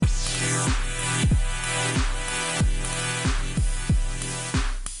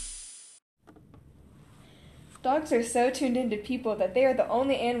Dogs are so tuned into people that they are the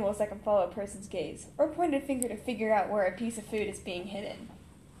only animals that can follow a person's gaze, or point a finger to figure out where a piece of food is being hidden.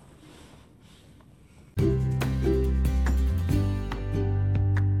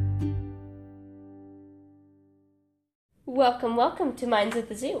 Welcome to Minds at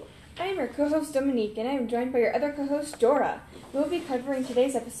the Zoo. I am your co-host Dominique, and I am joined by your other co-host Dora. We will be covering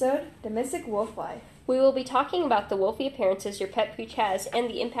today's episode, Domestic Wolf Life. We will be talking about the wolfy appearances your pet pooch has and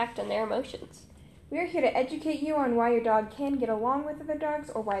the impact on their emotions. We are here to educate you on why your dog can get along with other dogs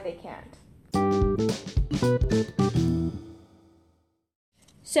or why they can't.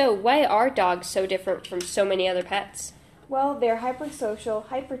 So, why are dogs so different from so many other pets? Well, they are hypersocial,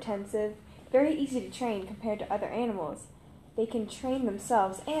 hypertensive, very easy to train compared to other animals. They can train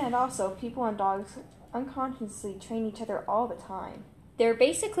themselves, and also people and dogs unconsciously train each other all the time. They're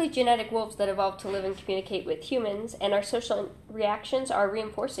basically genetic wolves that evolved to live and communicate with humans, and our social reactions are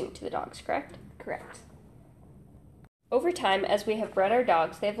reinforcing to the dogs, correct? Correct. Over time, as we have bred our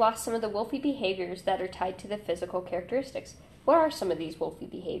dogs, they've lost some of the wolfy behaviors that are tied to the physical characteristics. What are some of these wolfy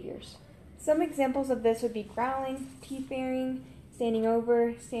behaviors? Some examples of this would be growling, teeth baring, standing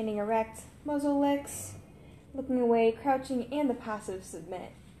over, standing erect, muzzle licks, looking away, crouching, and the passive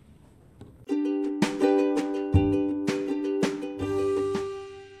submit.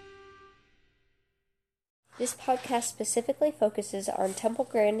 This podcast specifically focuses on Temple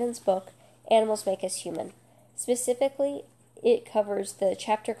Grandin's book, Animals Make Us Human. Specifically, it covers the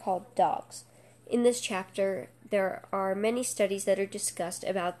chapter called Dogs. In this chapter, there are many studies that are discussed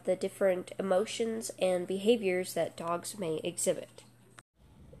about the different emotions and behaviors that dogs may exhibit.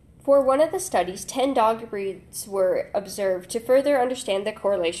 For one of the studies, 10 dog breeds were observed to further understand the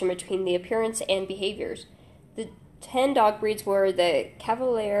correlation between the appearance and behaviors. The 10 dog breeds were the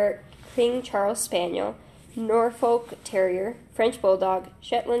Cavalier King Charles Spaniel, Norfolk Terrier, French Bulldog,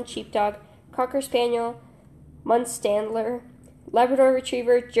 Shetland Sheepdog, Cocker Spaniel, Munstandler, Labrador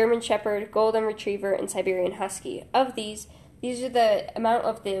Retriever, German Shepherd, Golden Retriever, and Siberian Husky. Of these are the amount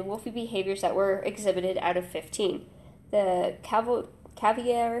of the wolfy behaviors that were exhibited out of 15. The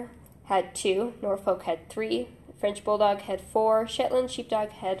Cavalier had 2, Norfolk had 3, French Bulldog had 4, Shetland Sheepdog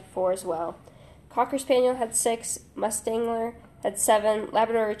had 4 as well. Cocker Spaniel had 6, Mustangler had 7,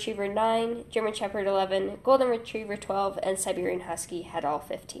 Labrador Retriever 9, German Shepherd 11, Golden Retriever 12, and Siberian Husky had all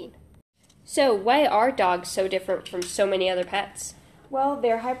 15. So, why are dogs so different from so many other pets? Well,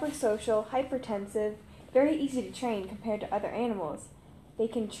 they are hypersocial, hypertensive, very easy to train compared to other animals. They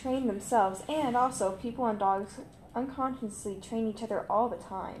can train themselves, and also people and dogs unconsciously train each other all the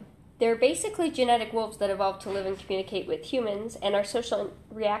time. They're basically genetic wolves that evolved to live and communicate with humans, and our social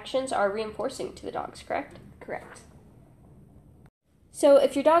reactions are reinforcing to the dogs, correct? Correct. So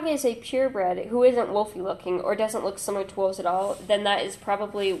if your dog is a purebred who isn't wolfy looking or doesn't look similar to wolves at all, then that is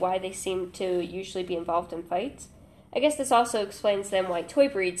probably why they seem to usually be involved in fights. I guess this also explains then why toy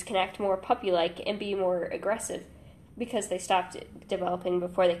breeds can act more puppy-like and be more aggressive, because they stopped developing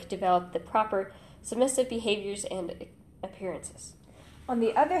before they could develop the proper submissive behaviors and appearances. On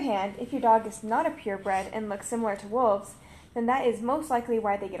the other hand, if your dog is not a purebred and looks similar to wolves, then that is most likely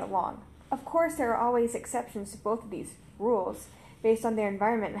why they get along. Of course, there are always exceptions to both of these rules, based on their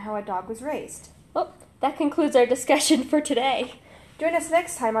environment and how a dog was raised. Well, that concludes our discussion for today. Join us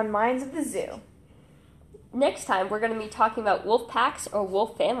next time on Minds of the Zoo. Next time, we're going to be talking about wolf packs or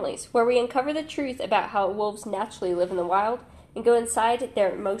wolf families, where we uncover the truth about how wolves naturally live in the wild and go inside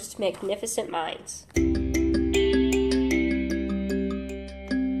their most magnificent minds.